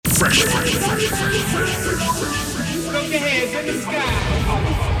Fresh. Throw your hands in the sky.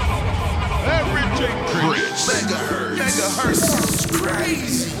 Everything megahertz is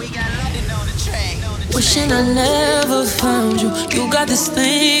crazy. We got London on the track. Wishing I never found you. You got this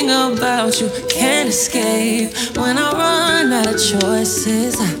thing about you, can't escape. When I run out of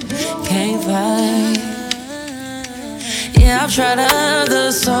choices, I can't fight. Yeah, I've tried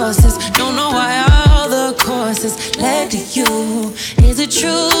other sources, don't know why all the courses led to you. Is it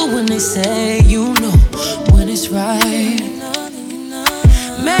true when they say you know when it's right?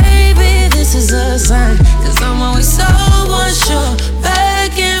 Maybe this is a sign, cause I'm always so unsure,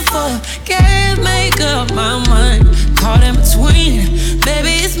 back and forth, can't make up my mind, caught in between,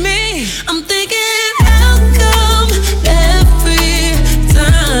 baby it's me. I'm thinking, how come every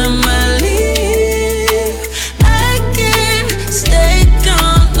time I leave, I can't stay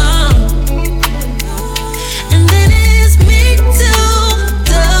gone long, and then it's me too,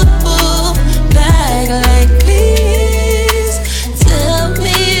 double back like please, tell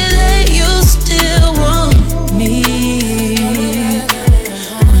me that you still want me.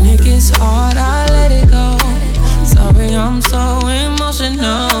 When it gets hard, I let it go. Sorry, I'm so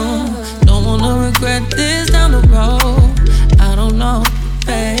emotional. Don't wanna regret this down the road. I don't know,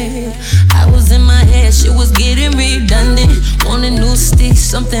 babe. I was in my head, shit was getting redundant. Wanted new sticks,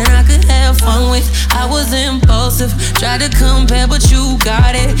 something I could have fun with. I was impulsive, tried to compare, but you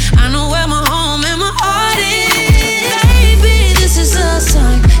got it. I know where my home and my heart is. Maybe this is a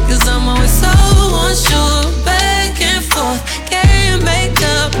sign, cause I'm always so unsure, back and forth, can't make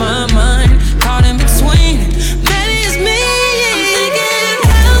up my mind, caught in between, maybe it's me. I'm thinking,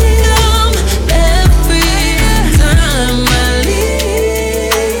 how come every time I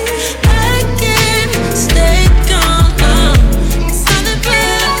leave, I can't stay gone long, something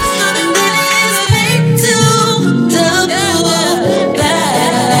bad, and then it's me too, double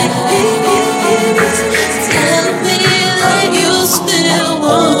back like this, tell me that you still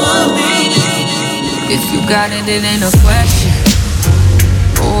want me. If you got it, it ain't a question.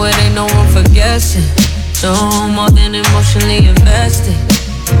 Oh, it ain't no room for guessing. No more than emotionally invested.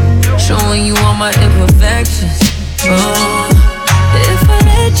 Showing you all my imperfections. Oh, if I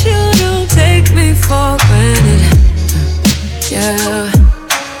let you, don't take me for granted. Yeah.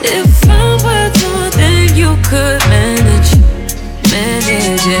 If I'm worth more than you could manage,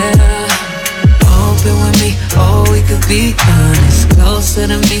 yeah. Open with me, oh, we could be honest. Closer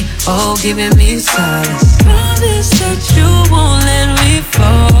to me, oh, giving me silence. Promise that you won't let me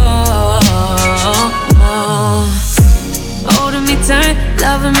fall. Holding me tight,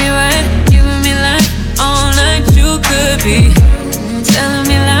 loving me right, giving me life all night. You could be telling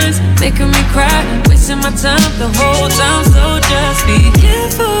me lies, making me cry, wasting my time the whole time. So just be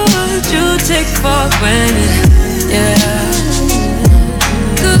careful what you take for granted, yeah.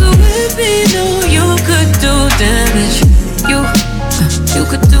 Cause with me, no, you could do damage. You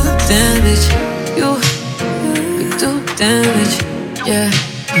could do damage. You could do damage, yeah.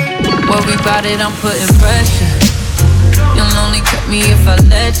 Worry about it, I'm putting pressure. You'll only cut me if I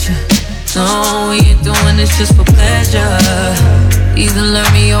let you. No, we ain't doing this just for pleasure. Either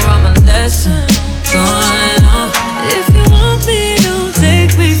learn me or I'm a lesson. Going on. If you want me, don't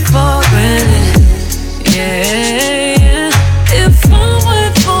take me for granted, yeah. If I'm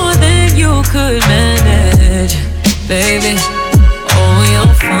worth more than you could manage, baby. Oh,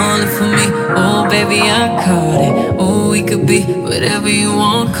 you're falling for me. Oh, baby, I caught it. Oh, we could be whatever you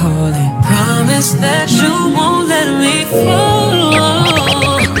want, call it. Promise that you won't let me fall.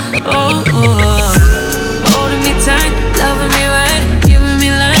 Oh, holding me tight, loving me right, giving me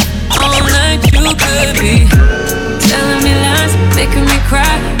life all night. You could be telling me lies, making me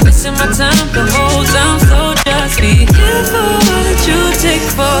cry, wasting my time the whole time. So just be careful what you take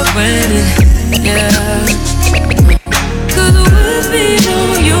for granted, yeah. Cause with me, no,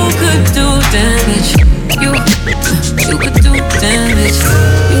 you could do damage. You could do damage.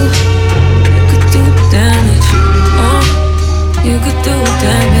 You could do damage. Oh, you could do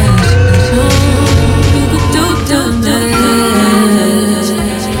damage. Oh, you could do damage.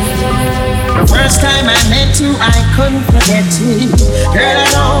 The first time I met you, I couldn't forget you. Girl, I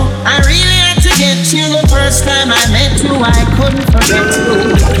know I really had to get you. The first time I met you, I couldn't forget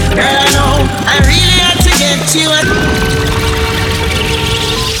you. Girl, I know I really had to get you.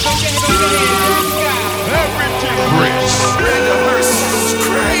 Megahertz is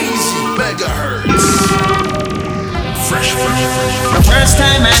crazy. Megahertz. Fresh. The first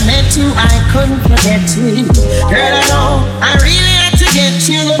time I met you, I couldn't forget you. Girl, I know I really had to get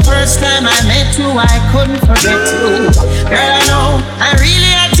you. The first time I met you, I couldn't forget you. Girl, I know I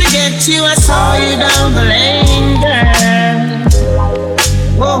really had to get you. I saw you down the lane, girl.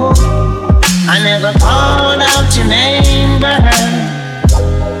 Whoa. never called out your name, girl.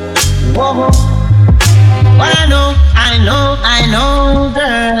 Whoa. But I know,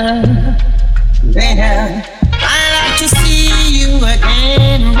 girl. Yeah, I'd like to see you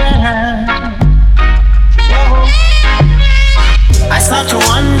again, girl. Whoa. I start to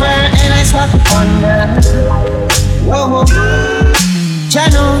wonder and I start to ponder. Whoa.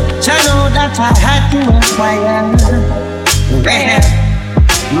 Chano, that I had to inquire. Yeah.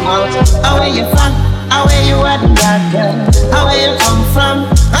 How where you from? How where you at, girl? How where you come from?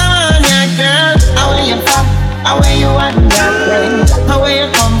 Yeah, girl. How where you from? How where you at, girl? How where you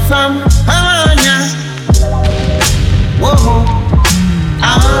come from? Yeah. Whoa.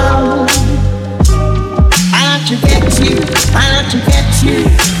 I like to get you. I like to get you.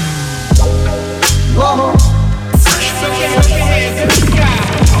 Whoa.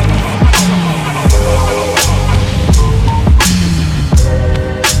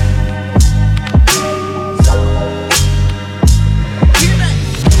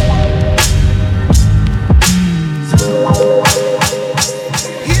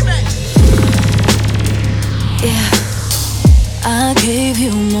 I gave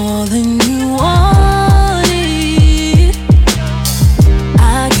you more than you wanted.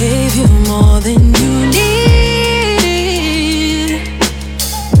 I gave you more than you needed.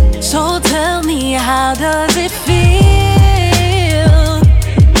 So tell me, how does it feel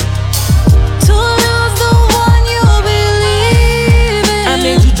to lose the one you believe in? I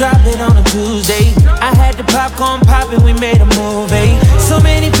made you drop it on a Tuesday. I had the popcorn poppin', we made a movie. So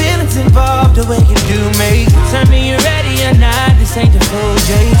many feelings involved, the way you do me. Tell me you're ready or not, this ain't the full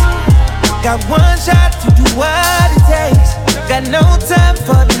J's. Got one shot to do what it takes. Got no time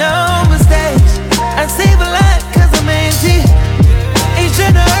for no mistakes. I save a lot cause I'm empty. Ain't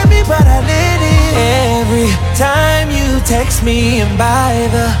tryna hurt me but I let it. Every time you text me and by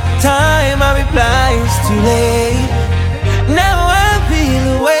the time I reply it's too late. Now I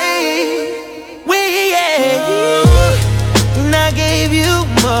feel away. And I gave you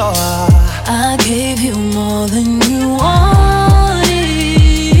more. I gave you more than you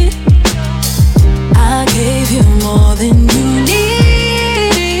wanted. I gave you more than you needed.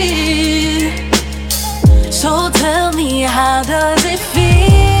 So tell me, how does it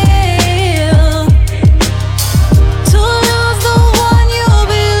feel to lose the one you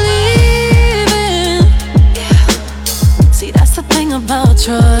believe in? Yeah. See, that's the thing about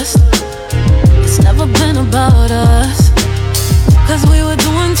trust. It's never been about us. Cause we were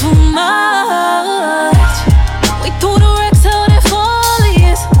doing too much. We threw the Rex out at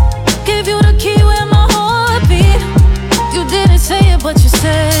Follies. Gave you the key where my heart beat. You didn't say it but you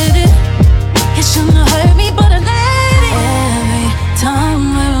said it. It shouldn't have hurt me but I let it. Every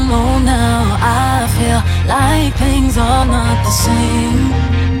time we're alone now I feel like things are not the same.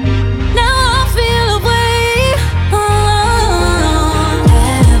 Now I feel away.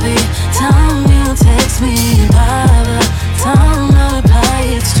 Every time you text me by the time I reply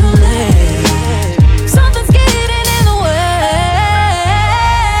it's too late. Something's getting in the way.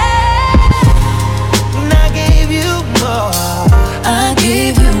 And I gave you more. I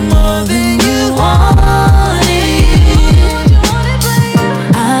gave you more than you wanted.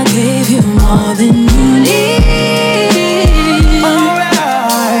 I gave you more than you needed.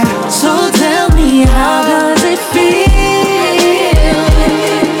 Alright. So tell me, how does it feel?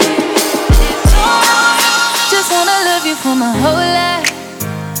 Just wanna love you for my whole life.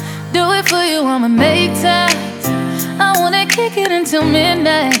 Do it for you, I'ma make time. I wanna kick it until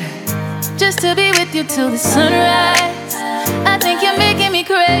midnight, just to be with you till the sunrise. I think you're making me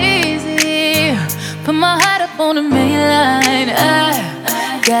crazy. Put my heart up on the main line.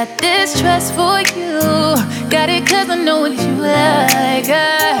 I got this trust for you. Got it cause I know what you like.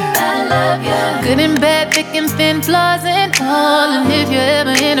 I love you. Good and bad, thick and thin, flaws and all. And if you're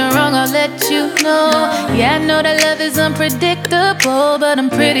ever in the wrong, I'll let you know. Yeah, I know that love is unpredictable, but I'm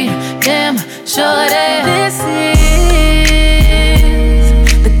pretty damn sure that this is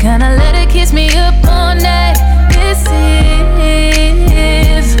the kind of let it kiss me up all night. This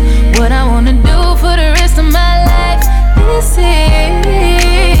is what I wanna do for the rest of my life. This is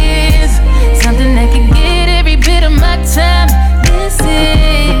something that can get every bit of my time. This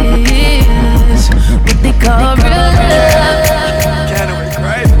is what they call real love.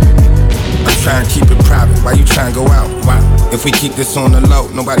 I'm trying to keep it private. Why you trying to go out? Why? If we keep this on the low,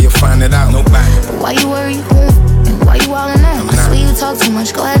 nobody will find it out. Nobody. Why you worry? And why you all in that? I swear you talk too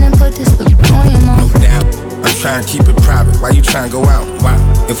much. Go ahead and put this on your mouth. No doubt. I'm trying to keep it private. Why you trying to go out? Why?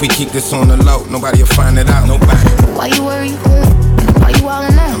 If we keep this on the low, nobody will find it out. Nobody. Why you worry? Why you all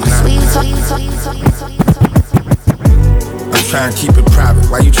in that? I swear you talk. I'm Try and keep it private.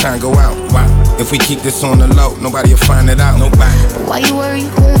 Why you trying to go out? Why? If we keep this on the low, nobody will find it out. Nobody. But why you worry?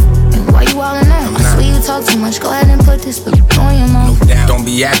 And why you wildin' out? I swear you talk too much. Go ahead and put this on your mouth. No doubt. Don't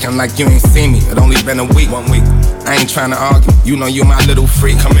be acting like you ain't seen me. It only been a week. 1 week. I ain't trying to argue. You know you my little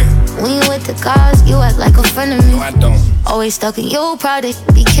freak. Come here. When you with the guys, you act like a friend of me. No, I don't. Always stuck in your product,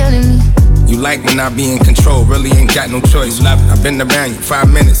 be killing me. You like when I be in control, really ain't got no choice. Love it. I've been around you 5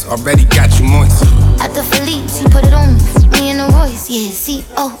 minutes, already got you moist. At the Felice, you put it on me and the voice. Yeah, see,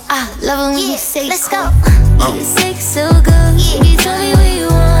 oh, I love it when you say let's go. You sex so good, you tell me where you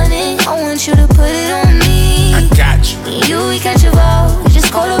want it. I want you to put it on me. I got you. You, we catch a vibe, we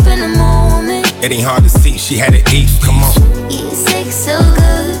just caught up in the moment. It ain't hard to see, she had it east, come on. You sex so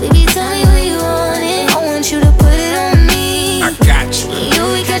good, baby, tell me where you want it. I want you to put it on me. I got you.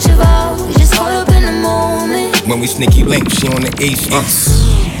 You, we catch a vibe, we just caught up in the moment. When we sneaky link, she on the east.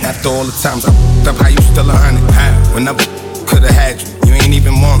 After all the times I f***ed up, how you still 100? Whenever could've had you, you ain't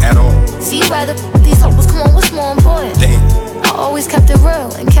even want at all. See, you rather these hoes, come on, what's more important? Damn. I always kept it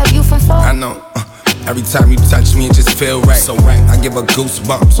real and kept you from falling. I know. Every time you touch me, it just feel right. So right. I give her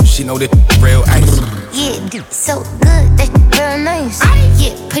goosebumps, so she know that real ice. Yeah, so good, that real nice.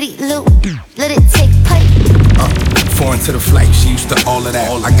 Yeah, pretty little, let it take place. Foreign to the flight, she used to all of that.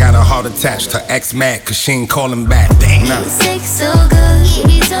 I got her heart attached, her ex mad, cause she ain't calling back. Damn. Nah. Sex so good,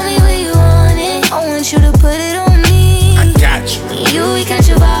 baby, tell me where you want it. I want you to put it on me. I got you. You, we catch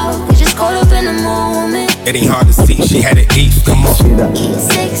a vibe, we just caught up in the moment. It ain't hard to see, she had it east, come on. Yeah,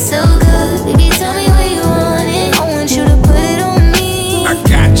 sex so good, baby, tell me where you want it. I want you to put it on me. I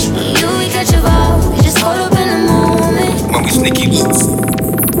got you. You, we catch a vibe, we just caught up in the moment. When we sneaky links.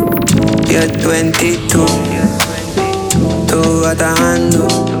 You're 22, two at the handle.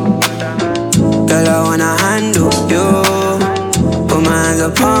 Girl, I wanna handle you. Put my hands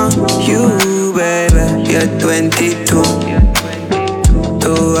upon you, baby. You're 22,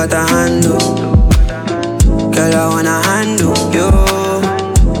 two at the handle. Girl, I wanna handle you.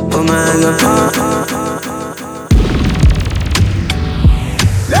 Put my hands upon.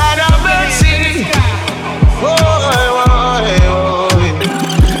 Lord have mercy. Oh, well.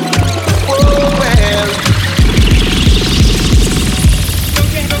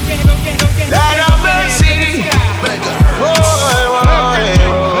 Lord have mercy.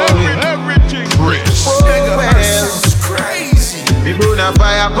 Everything crisp. Oh, well. Crazy. We burn a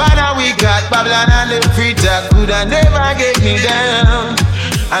fire, but we got Babylon and the free talk could never get me down.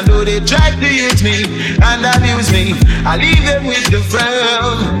 I know they tried to use me and abuse me. I leave them with the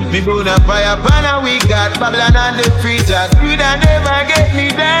frown. Me burn a fire, but we got Babylon and the free talk could never get me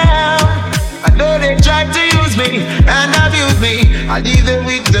down. I know they tried to use me and abuse me. I leave them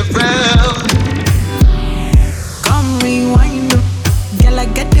with the frown. Come rewind, girl, I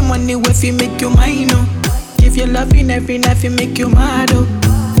get the money if you make you mine, if you loving every night, you make you mad,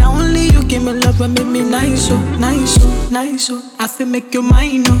 Now only you give me love and make me nice, nice, nice, I feel make you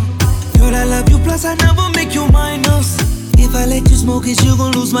mine, Girl, I love you, plus I never make you minus. If I let you smoke it, you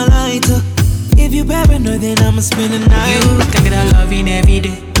gon' lose my lighter. If you paranoid, then I'ma spend the night. You can get a loving every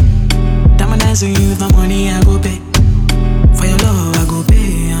day. Diamond eyes on you, for money I go pay. For your love I go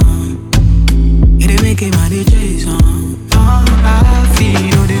pay, It ain't make it my DJs, I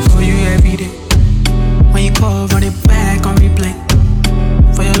feel it for you every day. When you call, run it back on replay.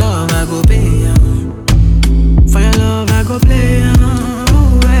 For your love I go pay, For your love I go play,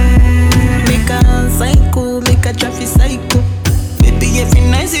 Make a psycho, make a traffic psycho. Baby, every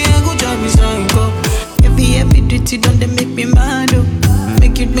night say I go drive me psycho. Every duty done they make me mad,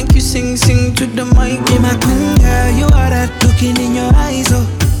 Make you sing to the mic. Yeah, my queen girl, you are that looking in your eyes,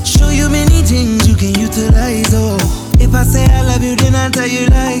 Show you many things you can utilize, If I say I love you, then I tell you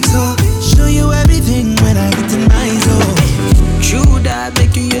like so. Show you everything when I get to nice, True that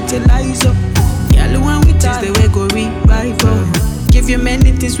make you utilize, Girl, when we taste the way go revive, Give you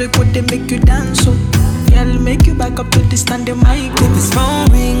many things we could they make you dance, Girl, make you back up to the standing mic, If his phone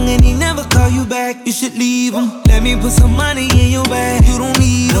ring and he never call you back, you should leave him. Let me put some money in your bag. You don't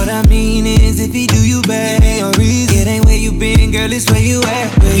need him. What I mean is, if he do you bad, ain't no reason. It ain't where you been, girl, it's where you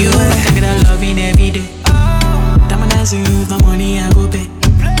at. Where you at? I get a loving every day. Diamond eyes on you, for money I go pay.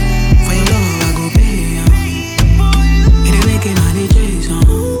 For your love I go pay. It ain't making my DJs, I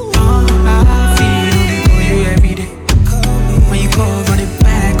feel it for you every day. When you call, run it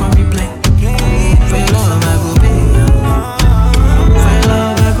back on replay. For your love I go pay. For your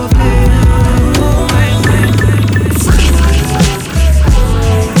love I go play.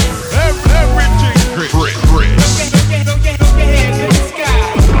 Everything crisp.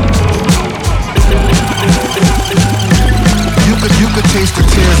 You could taste the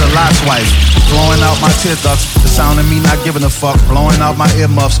tears of Lot's wife flowing out my tear ducts. sound of me not giving a fuck, blowing out my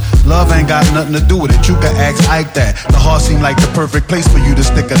earmuffs. Love ain't got nothing to do with it, you can ask Ike that. The heart seemed like the perfect place for you to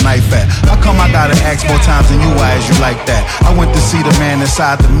stick a knife at. How come I gotta ask more times than you as you like that? I went to see the man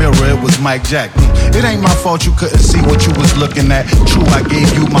inside the mirror, it was Mike Jack. It ain't my fault you couldn't see what you was looking at. True, I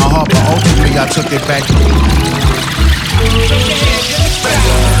gave you my heart, but ultimately I took it back.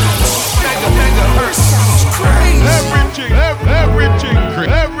 Everything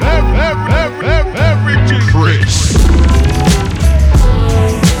Chris.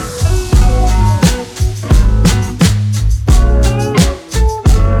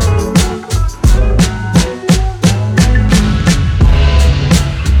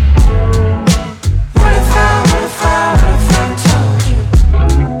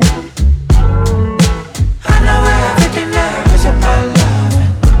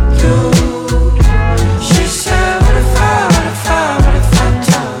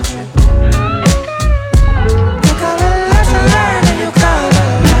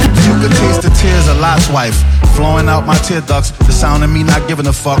 Wife, flowing out my tear ducts. The sound of me not giving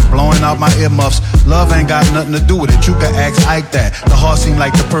a fuck, blowing out my earmuffs. Love ain't got nothing to do with it, you can ask Ike that. The heart seemed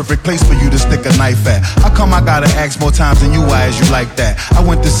like the perfect place for you to stick a knife at. How come I gotta ask more times than you as you like that? I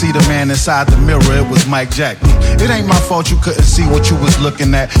went to see the man inside the mirror, it was Mike Jack. It ain't my fault you couldn't see what you was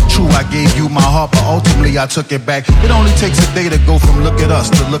looking at. True, I gave you my heart, but ultimately I took it back. It only takes a day to go from look at us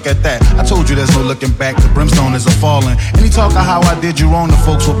to look at that. I told you there's no looking back, the brimstone is a falling. Any talk of how I did you wrong, the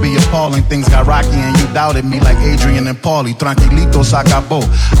folks will be appalling. Things got rocky and you doubted me like Adrian and Paulie. Tranquilito, se acabó.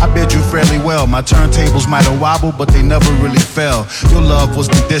 I bid you fairly well. My turntables might have wobbled, but they never really fell. Your love was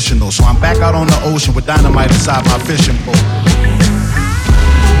conditional, so I'm back out on the ocean with dynamite inside my fishing boat.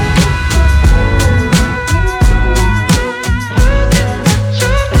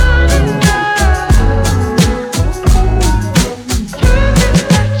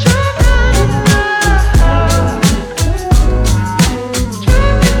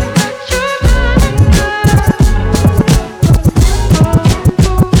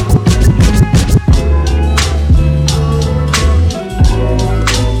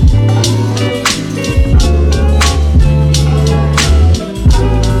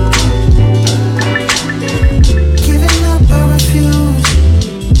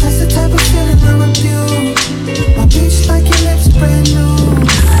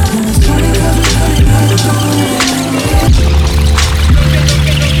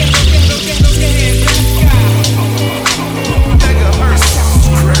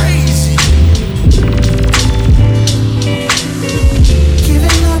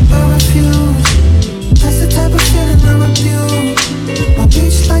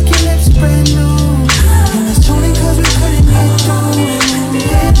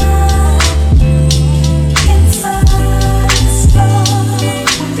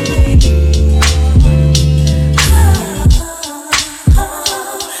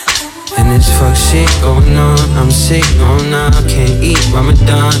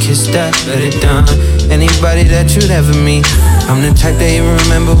 Anybody that you'd ever meet, I'm the type that you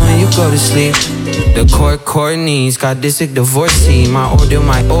remember when you go to sleep. The court knees, got disick divorcee. My ordeal,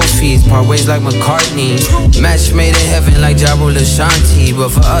 my old fees, part ways like McCartney. Match made in heaven like Jabba Lashanti. But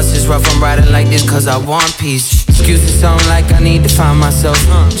for us it's rough, I'm riding like this cause I want peace. Excuses sound like I need to find myself.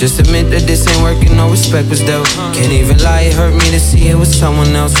 Just admit that this ain't working, no respect was dealt. Can't even lie, it hurt me to see it was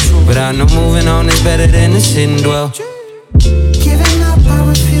someone else. But I know moving on is better than to sit and dwell. Giving up, I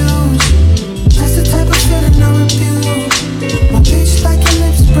refuse. That's the type of feeling I refuse. My bitch like your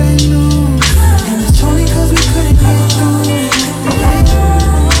lips brand new. And it's only cause we couldn't get through.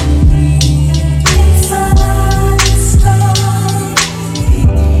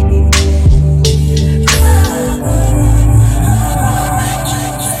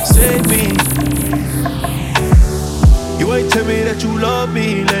 Save me. You ain't tell me that you love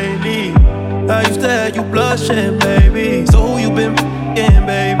me lately. I used to have you blushing, baby. So who you been f***ing,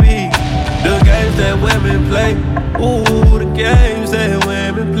 baby? The games that women play. Ooh, the games that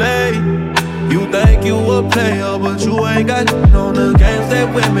women play. You think you a player, but you ain't got on the games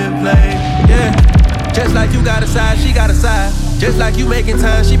that women play. Yeah, just like you got a side, she got a side. Just like you making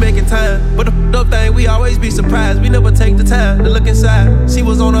time, she making time. But the f***ed up thing, we always be surprised. We never take the time to look inside, see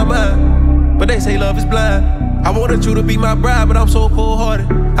what's on our mind. But they say love is blind. I wanted you to be my bride, but I'm so cold-hearted.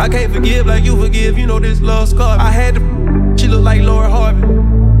 I can't forgive like you forgive, you know this love scar. I had to she look like Laura Harvey.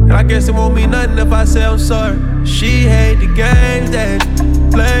 And I guess it won't mean nothing if I say I'm sorry. She hate the games that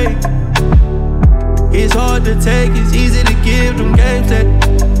play. It's hard to take, it's easy to give them games that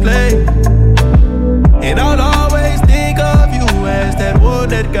play. And I'll always think of you as that one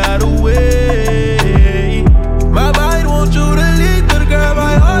that got away. My mind wants you to leave, but girl,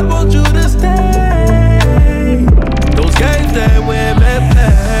 my heart wants you to stay.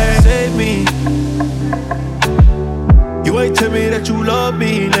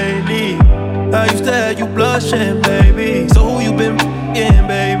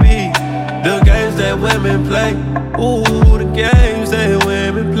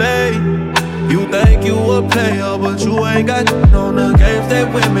 a player, but you ain't got on the games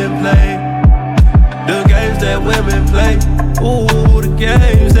that women play. The games that women play. Ooh, the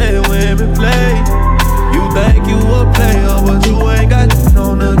games that women play. You think you a player, but you ain't got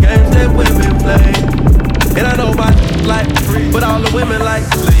on the games that women play. And I know my like free, but all the women like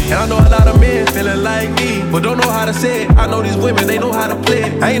lean. And I know a lot of men feeling like me, but don't know how to say it. I know these women, they know how to play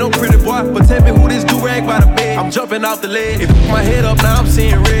it. I ain't no pretty boy, but tell me who this do-rag by the bed. I'm jumping off the ledge. If my head up, now I'm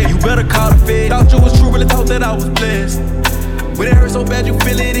seeing red. You better call the fed. Thought you was true, really thought that I was blessed. When it hurt so bad, you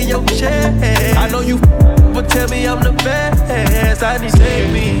feel it in your chest. I know you but tell me I'm the best. I need to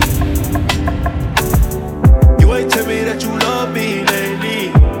save me. You ain't tell me that you love me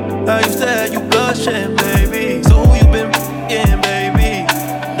lately. I used to have you blushing, baby. So who you been f***ing, baby?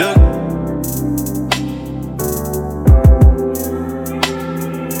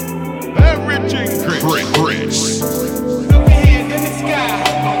 Everything Chris. Look at hands in the sky.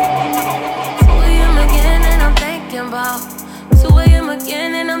 2 a.m. again and I'm thinking about 2 a.m.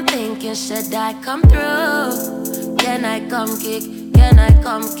 again and I'm thinking, should I come through? Can I come kick? Can I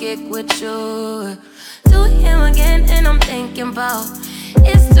come kick with you? 2 a.m. again and I'm thinking about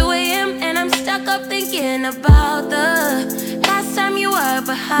it's 2 a.m. and I'm stuck up thinking about the last time you were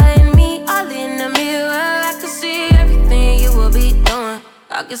behind me, all in the mirror. I could see everything you will be doing.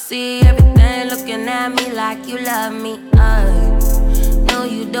 I could see everything looking at me like you love me. I know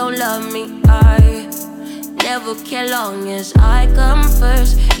you don't love me. I never care long as I come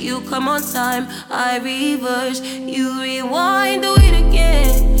first. You come on time, I reverse. You rewind, do it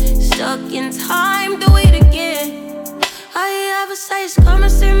again. Stuck in time, do it again. All you ever say is come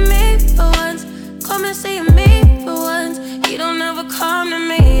and see me for once. Come and see me for once. You don't ever come to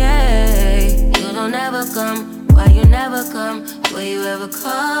me, hey. You don't ever come. Why you never come? Will you ever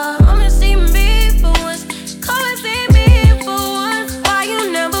come? Come and see me for once. Come and see me for once. Why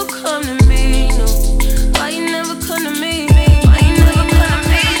you never come to me? No. Why you never come to me? Why you never come to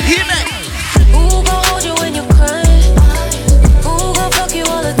me? Hear me. Who gon' hold you when you crying? Who gon' fuck you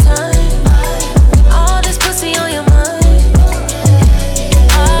all the time? All this pussy on your mind.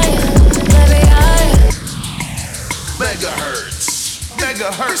 Megahertz.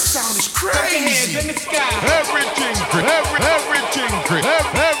 This sound is crazy. Hands in the sky. Everything Chris.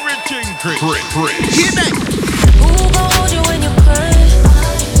 Hear me. Who gon' hold you when you crying?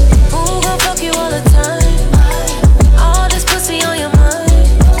 Who gon' fuck you all the time? All this pussy on your mind.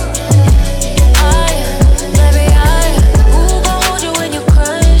 Who gon' hold you when you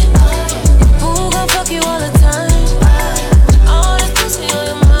crying? Who gon' fuck you all the time? All this pussy on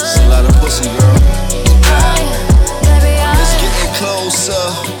your mind. It's a lot of pussy, girl. Let's get it closer.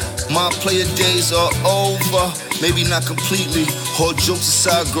 My player days are over. Maybe not completely. All jokes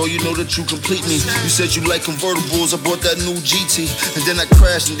aside, girl, you know that you complete me. You said you like convertibles, I brought that new GT. And then I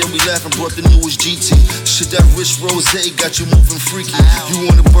crashed and then we laughed and brought the newest GT. Shit, that rich rose got you moving freaky. You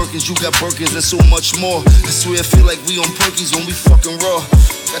on the Birkins, you got Birkins and so much more. I swear I feel like we on Perkies when we fucking raw.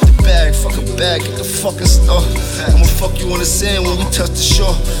 Got the bag, fuck a bag, get the fucking stuff. I'ma fuck you on the sand when we touch the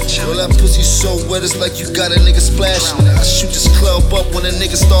shore. Girl, that pussy so wet, it's like you got a nigga splashing. I shoot this club up when a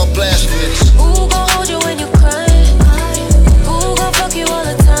nigga start blasting. Who gon' hold you when you crying? Who gon' fuck you all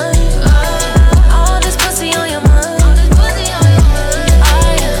the time? All this pussy on your mind. Who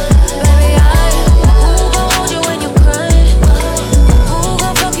gon' hold you when you crying? Who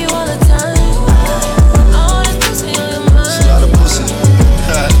gon' fuck you all the time? All this pussy on your mind. It's a lot of pussy.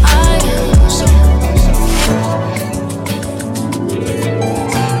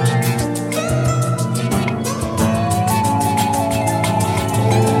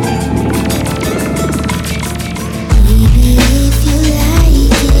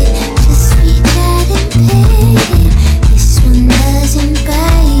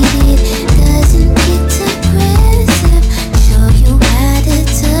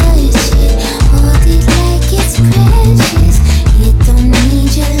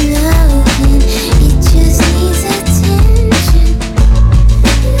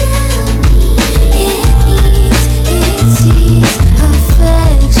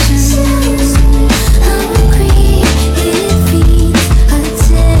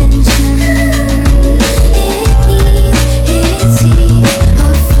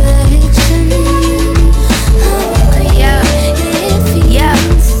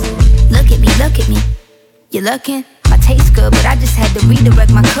 Looking, my taste good, but I just had to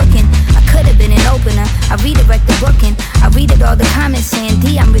redirect my cooking. I could have been an opener, I redirect the booking. I read it all the comments saying,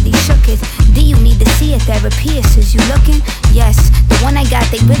 D, I'm really shook it. D, you need to see a therapist, is you looking? Yes, the one I got,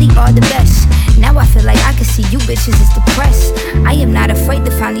 they really are the best. Now I feel like I can see you bitches is depressed. I am not afraid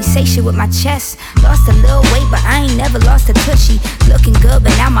to finally say shit with my chest. Lost a little weight, but I ain't never lost a tushy. Looking good,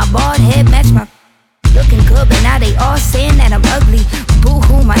 but now my bald head match my... Looking that I'm ugly.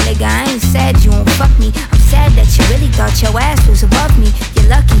 Boo-hoo, my nigga, I ain't sad you won't fuck me. I'm sad that you really thought your ass was above me. You're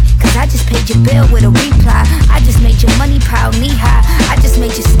lucky, cause I just paid your bill with a reply. I just made your money pile knee high. I just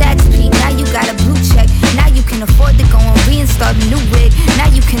made your stats peak. Now you got a blue check. Now you can afford to go and reinstall the new wig. Now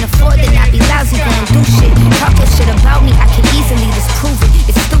you can afford to not be lousy going through shit. Talk your shit about me, I can easily disprove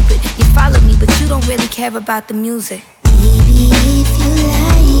it. It's stupid, you follow me, but you don't really care about the music. Baby, if you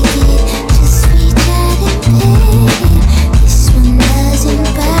like it, just reach out and pay it. This one doesn't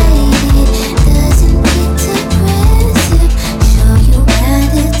bite it, doesn't get aggressive. Show you how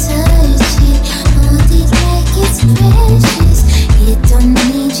to touch it, hold it like it's precious. You don't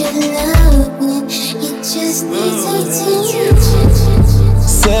need your loving, you just need attention.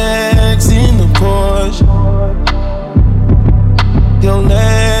 Sex in the Porsche, your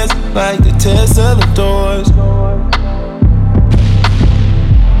legs like the Tesla doors.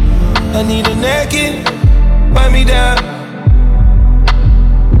 I need a naked, wipe me down.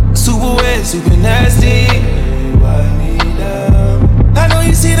 Super wet, super nasty. Wipe me down. I know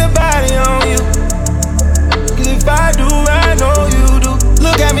you see the body on you. Cause if I do, I know you do.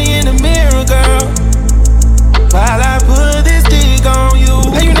 Look at me in the mirror, girl, while I put this dick on you.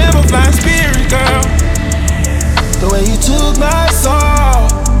 And you never fly spirit, girl. The way you took my soul.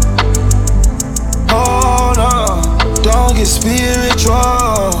 Hold on, don't get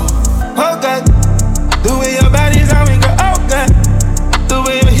spiritual. Okay, the way your body's on me, girl, okay. The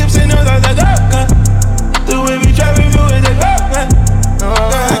way your hips and nose are like, okay. The way we driving through it, like, okay.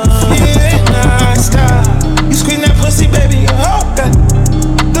 Yeah, nah, stop. You scream that pussy, baby, okay.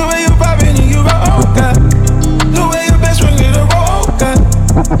 The way you poppin' and you roll, okay. The way your best friend get a roll, okay.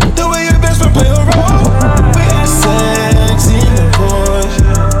 The way your best friend play a role. We got sex in the Porsche.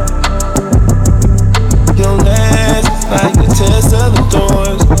 Your legs like the Tesla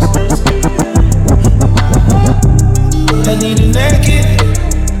doors. I need a naked,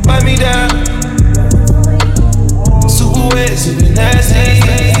 wipe me down. Super wet, super nasty.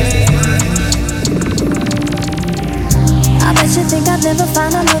 I bet you think I'd never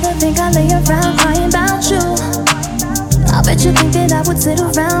find another thing I lay around crying about you. I bet you think that I would sit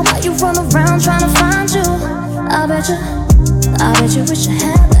around while you run around trying to find you. I bet you wish you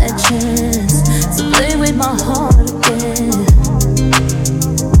had that chance to play with my heart again.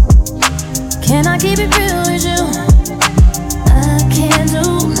 Can I keep it real with you? I can't do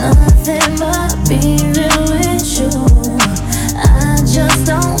nothing but be real with you. I just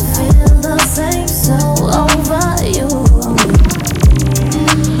don't feel the same, so over you.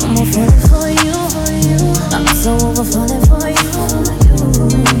 I'm all falling for you. I'm so over falling for you.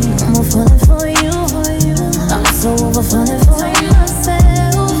 I'm all falling for you. I'm so over falling for you.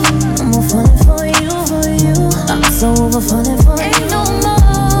 I'm all falling for you. I'm so over falling for you. Ain't no more.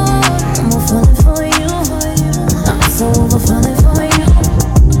 I'm all falling for you. I'm so over falling for you.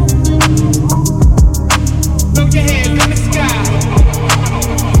 Throw your hands in the sky.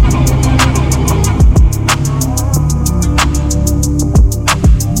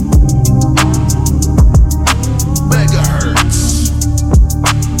 Megahertz.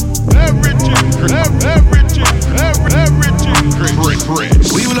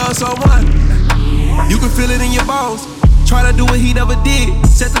 Chris. We love someone, you can feel it in your bones. Try to do what he never did,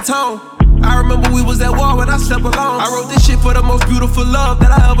 set the tone. I remember we was at war when I slept alone. I wrote this shit for the most beautiful love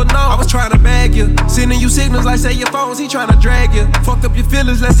that I ever known. I was trying to bag you, sending you signals like say your phones, he trying to drag you. Fucked up your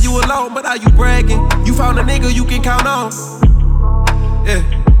feelings, left you alone, but now you bragging. You found a nigga you can count on. Yeah,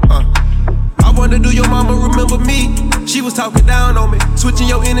 I wonder, do your mama remember me? She was talking down on me, switching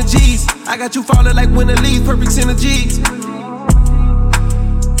your energies. I got you falling like winter leaves, perfect synergies.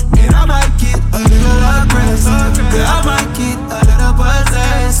 And I might get a little aggressive, yeah, I might get a little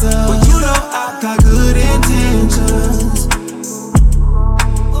possessive, but you know I got good intentions.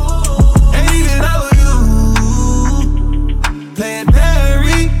 And even though you playing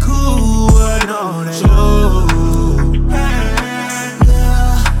very cool, I know that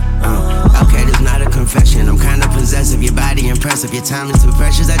Okay, this not a confession, I'm kinda possessive. Your body impressive, your time is too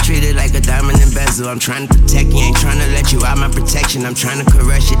precious. I treat it like a diamond and bezel. I'm trying to protect you, ain't trying to let you out my protection. I'm trying to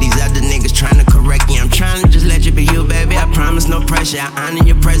caress you, these other niggas trying to correct you. I'm trying to just let you be you, baby, I promise no pressure. I honor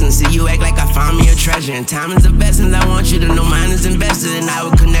your presence, see you act like I found me a treasure. And time is the best, and I want you to know mine is invested in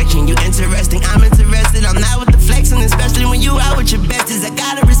our connection. You interesting, I'm interested, I'm not with the flexing, especially when you out with your besties. I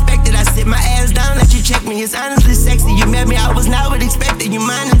gotta respect it, I sit my ass down, let you check me. It's honestly sexy, you met me, I was not what expected. You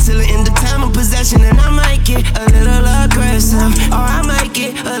mine until the end of time of possession. And I might get a little aggressive, or I might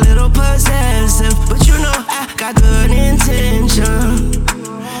get a little possessive, but you know I got good intention.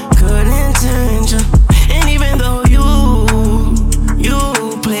 Good intention. And even though you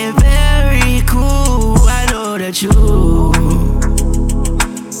play very cool, I know that you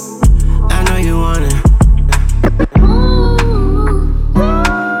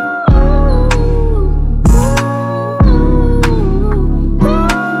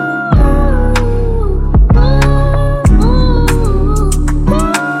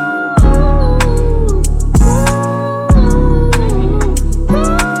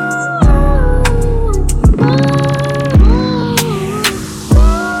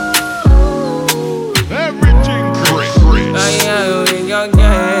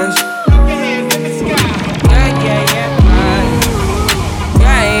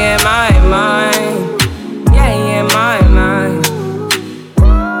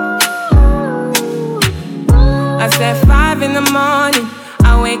us at 5 in the morning.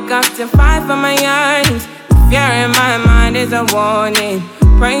 I wake up to 5 for my yearnings. Fear in my mind is a warning.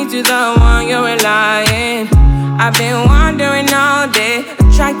 Pray to the one you're relying. I've been wandering all day. I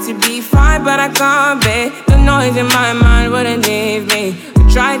tried to be fine, but I can't be. The noise in my mind wouldn't leave me.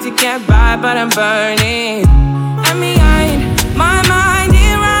 I tried to get by, but I'm burning. And behind my mind,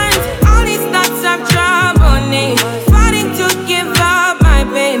 it runs. All these thoughts of trouble me. Fighting to give up my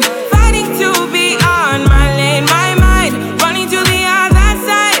pain. Fighting to be on my lane. My mind running to the other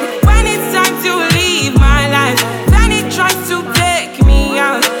side. When it's time to leave my life, then it tries to take me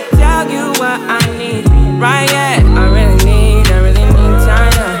out. Tell you what I need. Right, yeah, I really need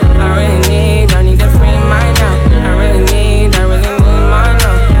time now. I need to free mind now. I really need mine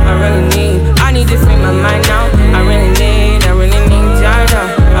now. I need to free my mind now. I really need time now.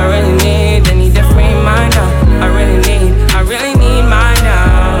 I need to free mind now. I really need mine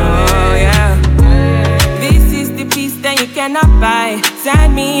now, yeah. This is the peace that you cannot buy.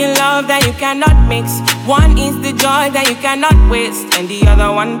 Send me a love that you cannot mix. One is the joy that you cannot waste, and the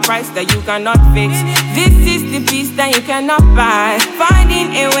other one price that you cannot fix. This is the peace that you cannot buy.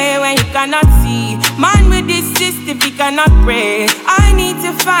 Finding a way when you cannot see. Man with this system, he cannot pray. I need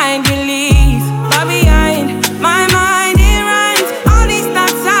to find release. But behind my mind, it runs. All these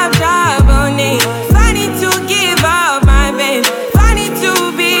thoughts have trouble me. Fighting to give up my pain. Fighting to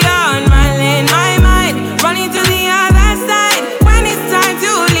be on my lane. My mind running to the other side. When it's time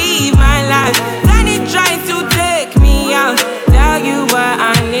to leave my life, then it tries to take me out. Tell you what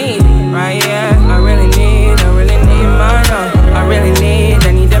I need, right? Yeah, I really need mine now. I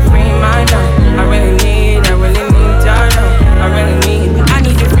need to free mine now. I really need time now. I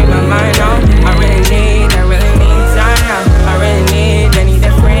need to free my mind now. I really need time now. I need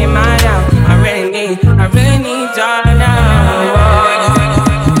to free mine now. I really need time now.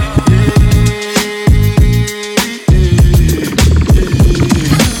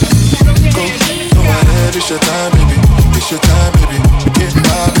 It's your time, baby. It's your time, baby. Get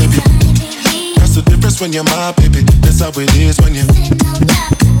my baby. That's the difference when you're my baby. That's how it is when you.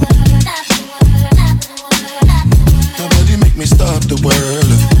 Nobody make me stop the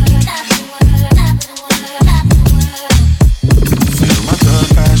world. Feel my thug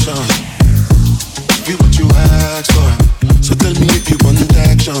passion. Be what you asked for. So tell me if you want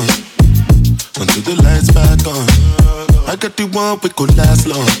action. Until the lights back on. I got the one we could last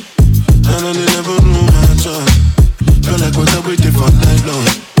long. And I never knew my job. Feel like what I waited for night long.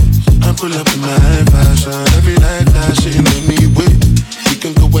 I pull up in my high fashion. Every night that she made me wait. We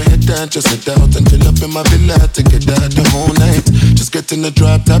can go ahead and just head out and chill up in my villa to get out the whole night. Just get in the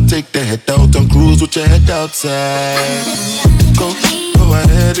drop top, take the head out and cruise with your head outside. Go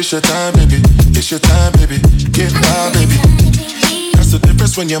ahead, it's your time, baby. It's your time, baby. Get my baby. That's the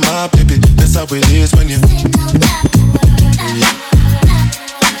difference when you're my baby. That's how it is when you.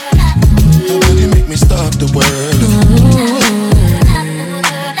 Nobody make me stop the world.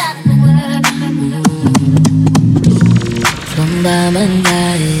 From diamond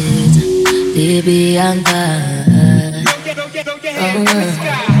eyes, baby, I'm fine.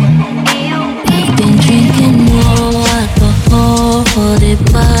 I've been drinking more alcohol for the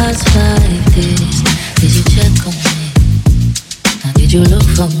past 5 days. Did you check on me? Now did you look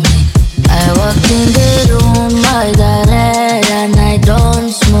for me? I walked in the room, I got red and I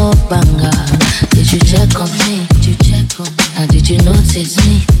don't smoke banga. Did you check on me? Did you check on me? Now did you notice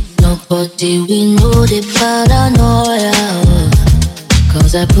me? Nobody we know the paranoia.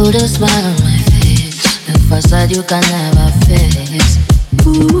 Cause I put a smile on my face. The facade you can never face.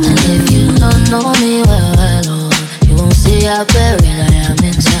 And if you don't know me well, you won't see how buried I am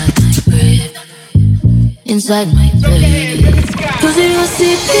inside my grave. Inside my grave. Cause you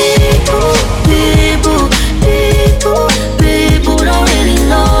see people don't really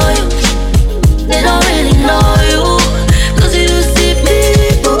know you. They don't really know you. Cause you see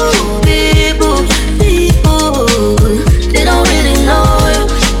people, they don't really know you.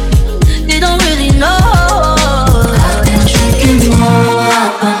 They don't really know. I've been drinking more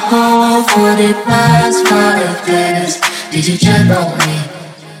alcohol for the past 5 days. Did you check on me?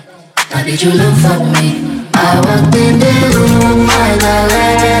 Or did you look for me? I walked in the room, I got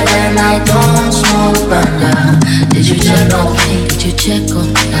red and I don't smoke banga. Did you check on me? Did you check on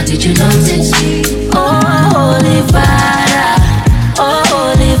me? Or did you notice me? Oh, holy Father,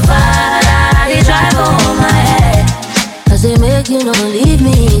 they drive over my head. Cause they make you not leave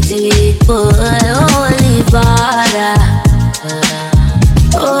me deep. Oh, holy Father,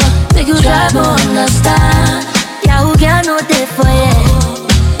 oh, make you try to understand. Yeah, who can know that for you?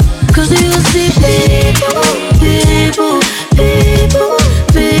 Cause you see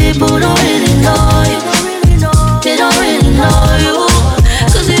people don't really know you. They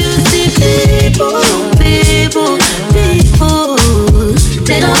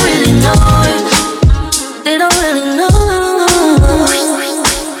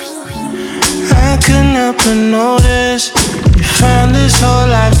to notice. You found this whole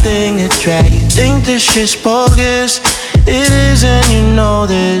life thing a drag. You think this shit's bogus. It is and you know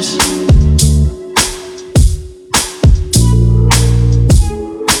this.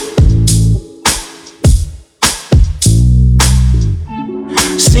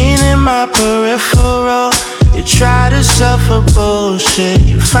 Seen in my peripheral. You try to suffer bullshit.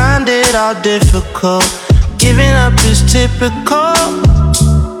 You find it all difficult. Giving up is typical.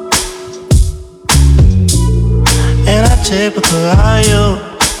 And I'm typical of you.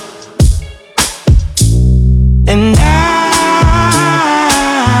 And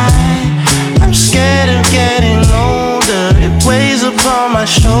I'm scared of getting older. It weighs upon my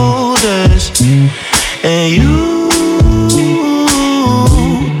shoulders. And you're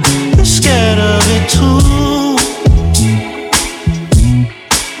scared of it too.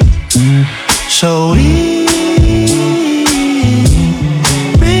 So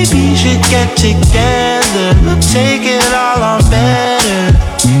maybe should get together. We'll take it all on better.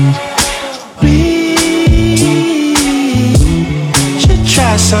 We should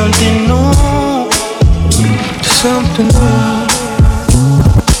try something new. Something new.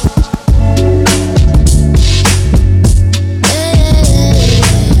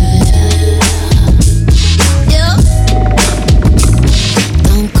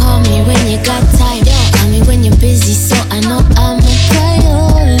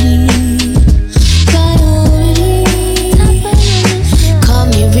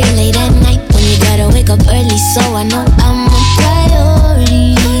 So I know I'm a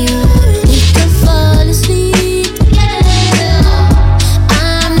priority. We can fall asleep together.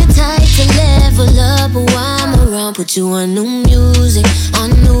 I'm the type to level up while I'm around. Put you on new music, on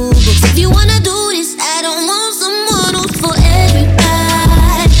new books. If you wanna do this, I don't want someone who's for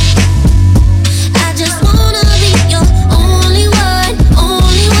everybody. I just wanna be your only one,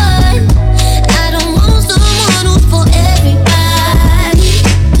 only one. I don't want someone who's for everybody.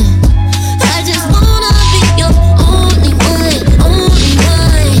 I just wanna be your only one, only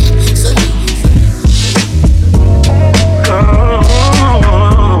one. So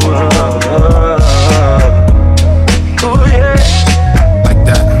like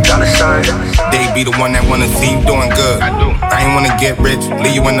that. They be the one that wanna see you doing good. I ain't wanna get rich,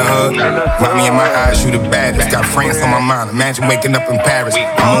 leave you in the hood. Rock me in my eyes, you the baddest. Got France on my mind, imagine waking up in Paris.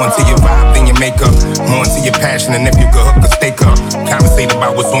 I'm more into your vibe than your makeup, more into your passion. And if you could hook or stake up, conversate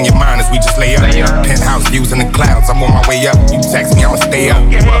about what's on your mind as we just lay up. Penthouse views in the clouds, I'm on my way up. You text me, I'ma stay up.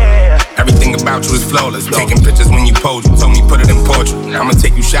 Everything about you is flawless. Taking pictures when you pose, you told me put it in portrait. I'ma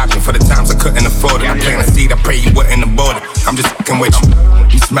take you shopping for the times I couldn't afford it. I plant a seed, I pray you wouldn't abort it. I'm just fucking with you.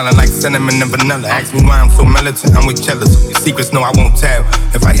 You smelling like cinnamon and vanilla. Ask me why I'm so militant, I'm with killers. Your secrets, no, I won't tell.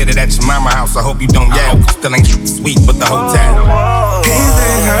 If I hit it at your mama house, I hope you don't yell. Still ain't sweet, but the hotel. His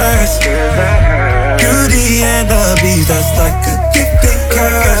and hers, beauty and the beast. That's like a gift and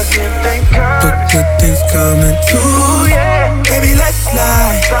curse. But good things coming too. Baby, let's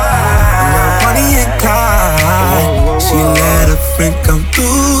slide. Bonnie and Clyde. She let a friend come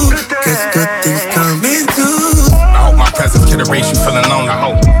through. Guess good things coming too. I hope my presence can erase you feeling lonely.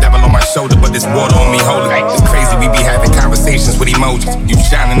 Devil on my shoulder, but this water on me holding. It's crazy we be having conversations with emojis. You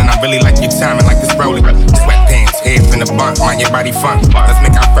shining and I really like your timing like it's rolling. Sweatpants, head in the bunk, mind your body fun. Let's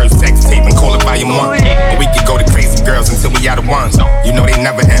make our first sex tape and call it volume 1. Or we could go to crazy girls until we out of ones. You know they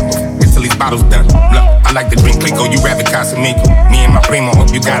never end until these bottles done. Look, I like to drink Clico, you rather Casamico. Me and my primo,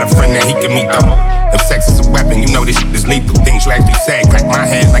 hope you got a friend that he can meet though. If sex is a weapon, you know this shit is lethal. Things you actually say crack my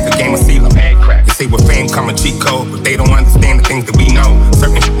head like a game of CeeLo. They say with fame come a cheat code, but they don't understand the things that we know.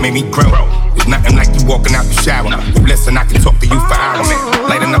 Certain shit made me grow. There's nothing like you walking out the shower. You listen, I can talk to you for hours.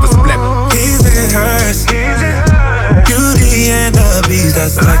 Light another split. His and hers, beauty and the beast.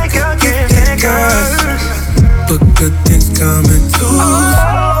 That's like a gift and curse. But good things coming too.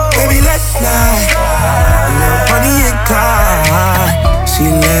 Baby, let's slide. Bonnie and Clyde. She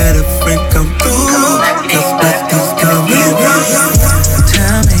let a friend come through. Guess good things coming through.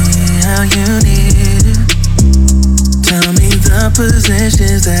 Tell me how you need it. Tell me the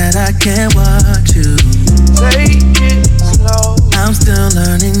positions that I can't watch you. Take it slow. I'm still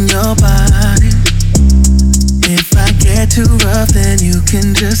learning your body. If I get too rough, then you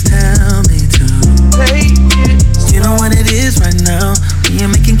can just tell me to. Take it slow. You know what it is right now. We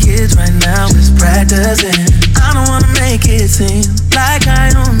ain't making kids right now. Just practicing. I don't wanna make it seem like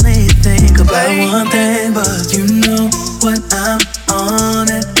I only think about one thing, but you know what I'm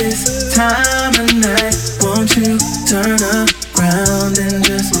on at this time of night. Won't you turn around and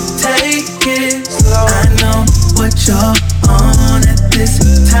just take it slow? I know what you're on at this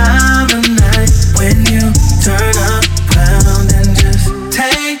time of night. When you turn around and just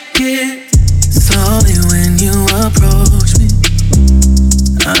take it slowly.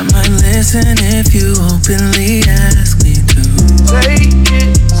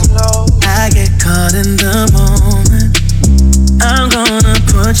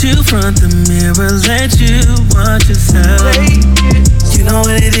 you front the mirror, let you watch yourself. You know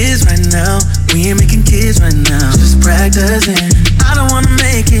what it is right now. We ain't making kids right now, just practicing. I don't wanna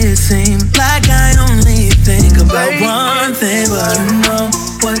make it seem like I only think about one thing, but you know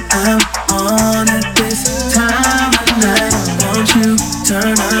what I'm on at this time of night. Won't you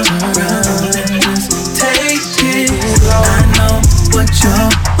turn around and just take it slow? I know what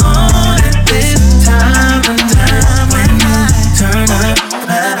you're on at this time of night. When you turn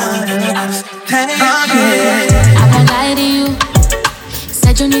around and just take it. I won't lie to you.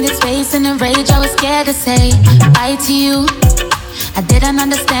 Said you needed space and a rage. I was scared to say bye to you. I didn't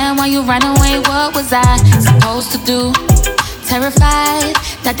understand why you ran away. What was I supposed to do? Terrified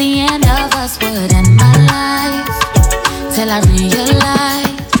that the end of us would end my life. Till I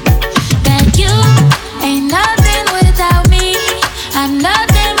realized that you ain't nothing without me. I'm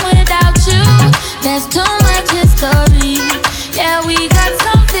nothing without you. There's too much history. Yeah, we got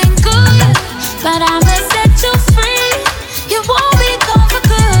something good, but I'ma set you free. You won't be gone for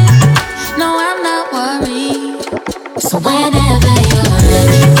good. No, I'm not worried. So whenever you're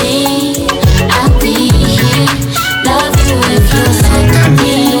ready, I'll be here. Love you if you let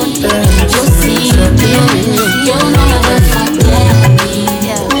me. You'll see me. You'll never forget me.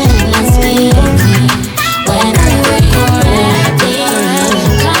 Let's be clean. Whenever you're ready,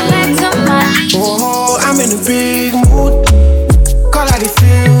 come back to my. Oh, I'm in a big mood. Call I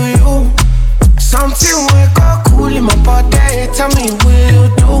feel you. Something wake up cool in my body. Tell me will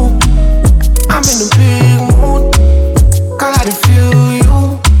do. I'm in a big mood. Call I feel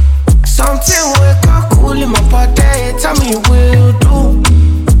you. Something wake up cool in my body. Tell me will do.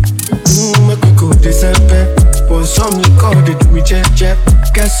 Make we go December. But some liquor they do me jet.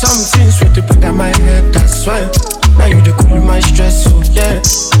 Get something sweet to put on my head. That's why. Now you the cool my stress. So yeah.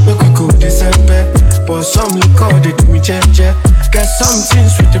 Make we go December. But some liquor they do me jet. Get something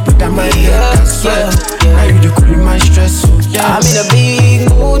sweet to put on my head. That's why. Now you the cool my stress. So yeah. I'm in a big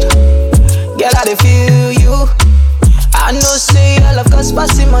mood. Girl, I dey feel you. I know say I love cause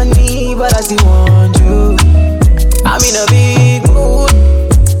passing money, but I still want you. I'm in a big mood.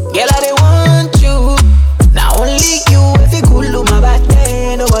 Girl, I dey want you. Now only you, if you cool on my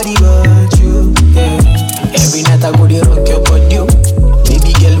body, nobody but you. Yeah. Every night I go dey rock your body.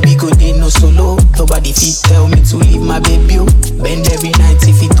 Baby girl, we go dey no solo. Nobody fit tell me to leave my baby. Bend every night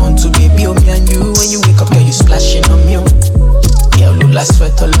if it turn to baby. Me and you, when you wake up, girl, you splashing on me. Girl, look like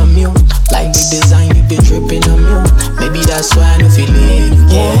sweat all on me. Like the design, you be dripping on me. Maybe that's why I don't feel it.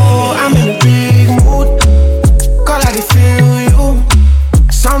 Yeah. Oh, I'm in a big mood. Call I feel you.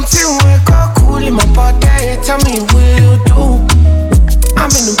 Something wake up cool in my body. Tell me will do. I'm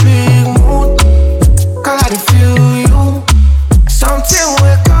in a big mood. Call I feel you. Something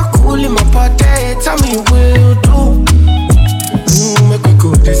wake up cool in my body. Tell me will do. Make we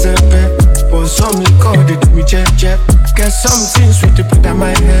go December. But some liquor they do me jet. Get something sweet to put on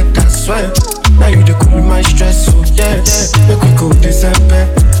my head. That's why. Now you the cool my stress. So yeah. Make we go December.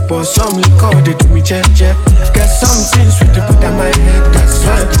 But some liquor they do me jet. Get something sweet to put on my head. That's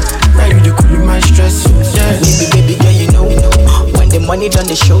why. Now you the cool my stress. So yeah. Baby girl, you know. When the money done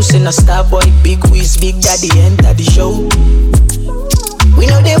the show, send a star boy, big whiz, big daddy enter the show. We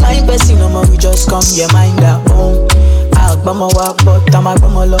know they mind person, no more. We just come, your mind at home. I'll bum a walk, but I'm a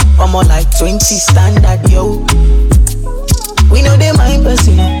bum a lot. I'm like 20 standard, yo. We know they mind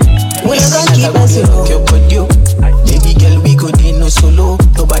person, we not gonna keep us up your body. Baby girl, we go dey no solo.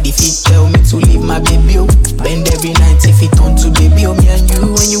 Nobody fit tell me to leave my baby. Bend every night if it turn to baby. Me and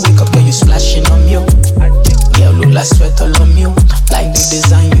you, when you wake up, girl, you splashing on me. Girl, look like sweat all on me. Like the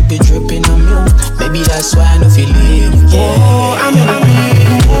design, you be dripping on me. Maybe that's why I don't feel it. Yeah. Oh, I'm in a big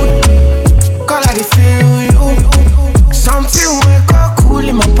mood. Call I feel you. Something wake up cool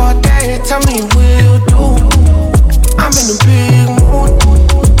in my body. Tell me will do. I'm in a big mood.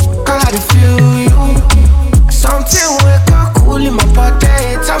 Call I feel you. Something wake up cool in my body.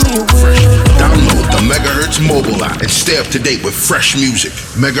 Tell me will do. Download the Megahertz mobile app and stay up to date with fresh music.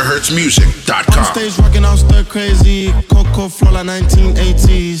 MegahertzMusic.com. On stage rocking out stir crazy. Coco flow like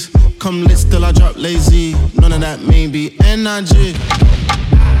 1980s. Come lit still I drop lazy. None of that maybe. Energy.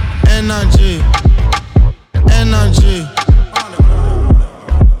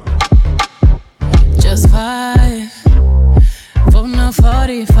 Just 5 for no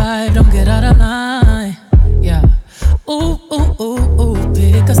 45. Don't get out of line. Yeah. Ooh, ooh, ooh, ooh.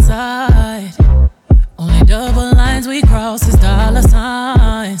 Pick a side. Only double lines we cross is dollar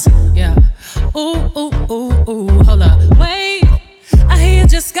signs. Yeah. Ooh, ooh, ooh, ooh. Hold up. Wait. I hear you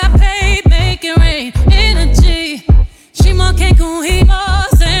just got paid. Make it rain. Energy. She more Cancun, he more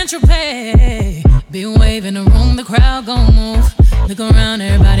Saint Tropez. Be waving the room, the crowd gon' move. Look around. down,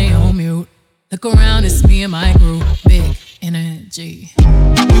 everybody on mute. Look around, it's me and my group. Big energy.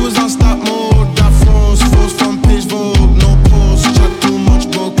 You was on stop mode, got froze from page Vogue. No pause, chat too much,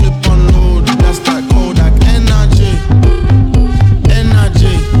 go clip unload. That's that Kodak energy.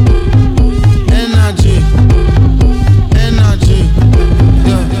 Energy. Energy. Energy.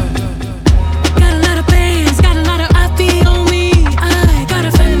 Yeah. Got a lot of bands, got a lot of IP on me. I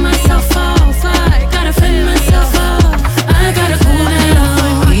gotta fend myself off. I gotta fend myself off. I gotta cool it off.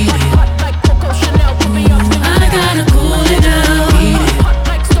 I gotta cool it down.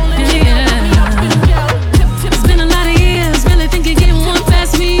 It's been a lot of years, really think it getting one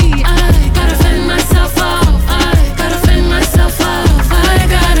past me. I gotta fend myself off. I gotta fend myself off. I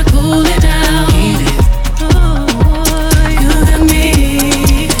gotta cool it down. Oh, you got me.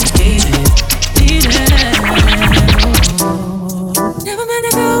 Need it. Never met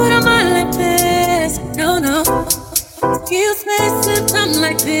a girl with a mind like this. No, no. You space and time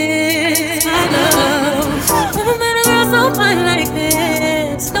like this. My love. Never met a girl so fine like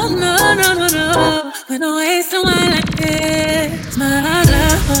this. No, no, no, no, no. With no waste of wine like this. My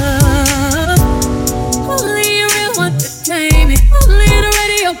love. Only you really want to tame me. Only the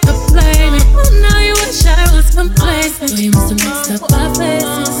radio could play me. Oh, now you wish I was complacent. We must have mixed up our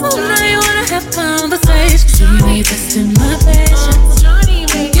faces. Oh, now you wanna have conversations. You need this in my patience.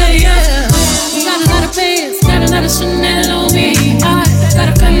 Yeah, yeah. Got a lot of pants, got a lot of Chanel on me. I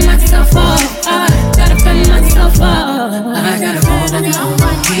gotta fend myself off. I gotta fend myself off. I gotta hold it down.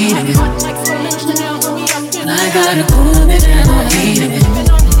 I gotta cool it down.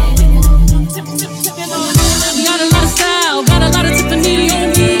 Got a lot of style, got a lot of Tiffany on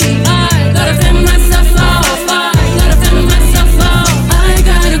me. I gotta fend myself off. I gotta fend myself off. I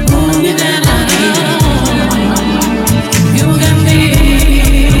gotta cool it down. You got me.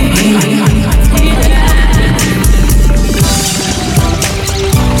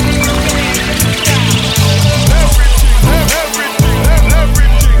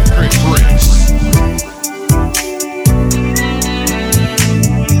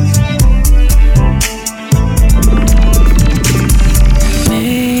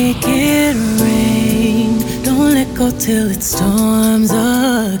 Till it storms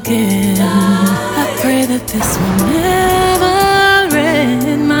again. I pray that this will never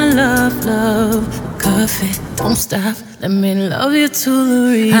end. My love, love, coffee, don't stop. Let me love you to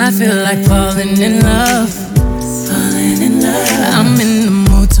the end. I feel like falling in love. Falling in love. I'm in the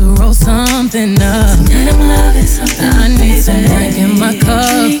mood to roll something up. Tonight I'm loving something. I need some drink in my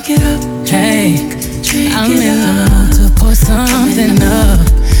cup. Drink it up, drink. I'm in the mood to pour something up.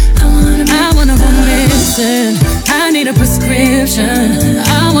 I wanna go missing. I need a prescription.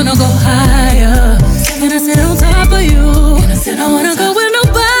 I wanna go higher. Can I sit on top of you? I wanna go where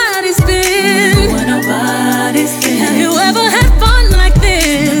nobody's been. Have you ever had fun like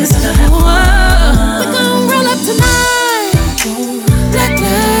this? Whoa. We gon' roll up tonight. Black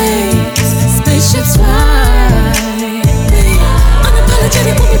lights, spaceships fly.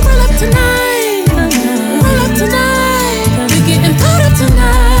 Unapologetic when we roll up tonight. Roll up tonight. We getting powder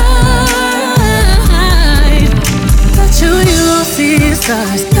tonight. See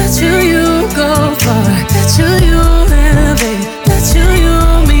stars, that you go far, that you elevate, that you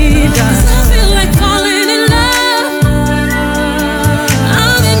meet us. I feel like falling in love.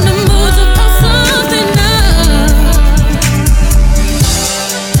 I'm in the mood to put something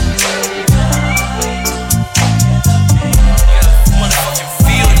Motherfucking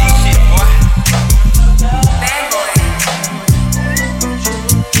feel this shit, boy.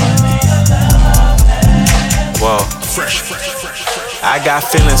 Whoa. I got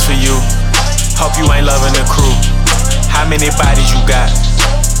feelings for you. Hope you ain't loving the crew. How many bodies you got?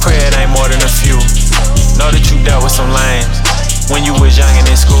 Pray it ain't more than a few. Know that you dealt with some lames when you was young and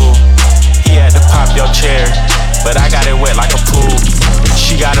in school. He had to pop your chair, but I got it wet like a pool.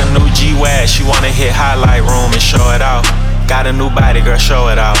 She got a new G-Wag, she wanna hit highlight room and show it out. Got a new body, girl, show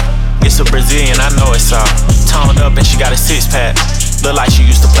it out. It's a Brazilian, I know it's all. Toned up and she got a six-pack. Look like she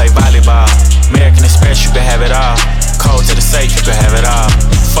used to play volleyball. American Express, you can have it all. Code to the safe, you can have it all.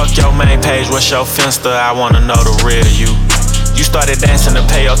 Fuck your main page, what's your Finsta? I wanna know the real you. You started dancing to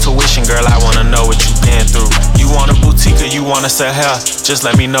pay your tuition, girl, I wanna know what you been through. You want a boutique or you wanna sell hair? Just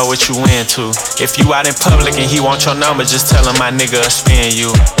let me know what you into. If you out in public and he want your number, just tell him my nigga spin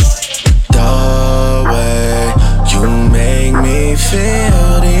you. The way you make me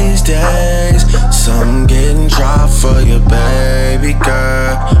feel these days, some getting dry for you, baby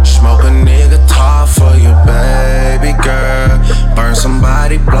girl. Smoke a nigga top for you, baby girl. Burn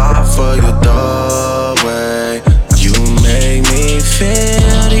somebody block for you, the way you make me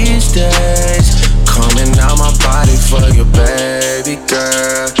feel these days. Coming out my body for you, baby girl.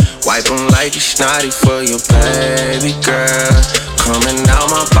 Swiping like you snotty for your baby girl. Coming out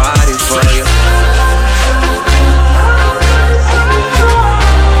my body for you.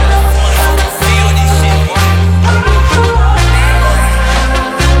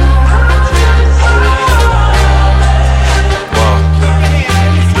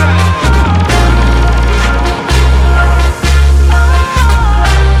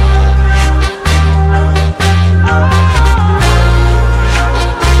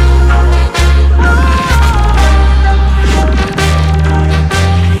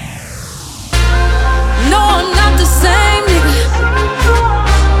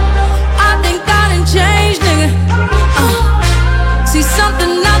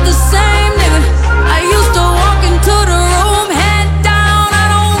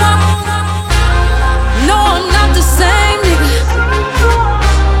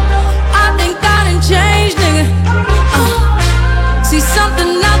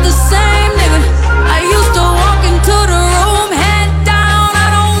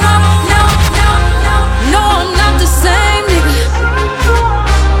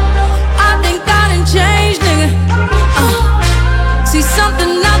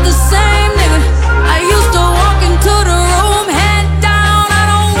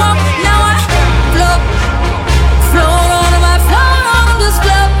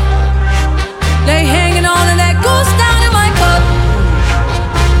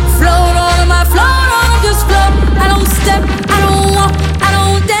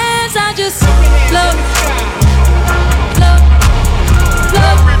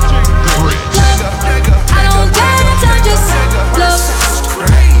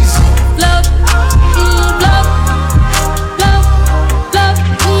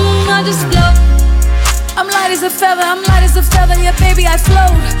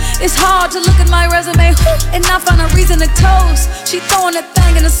 It's hard to look at my resume and not find a reason to toast. She throwing that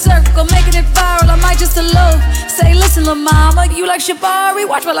thing in a circle, making it viral. I might just elope. Say, listen, lil' mama, you like Shabari?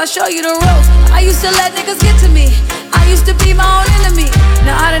 Watch while I show you the ropes. I used to let niggas get to me. I used to be my own enemy.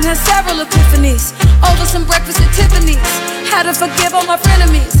 Now I done had several epiphanies over some breakfast at Tiffany's. Had to forgive all my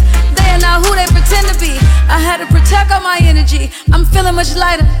frenemies. They are not who they pretend to be. I had to protect all my energy. I'm feeling much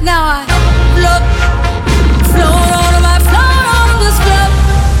lighter now. I float on my float on this float.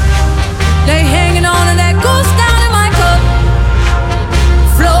 They hanging on to that goose down in my cup.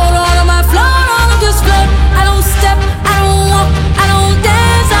 Float on my float on this float. I don't step, I don't walk, I don't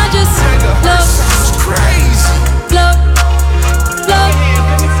dance, I just float. Crazy. Float, float,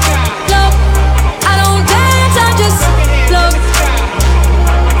 float. I don't dance, I just float,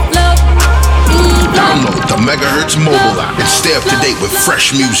 float. Download the Megahertz mobile app and stay up to date with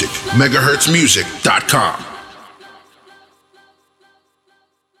fresh music. MegahertzMusic.com.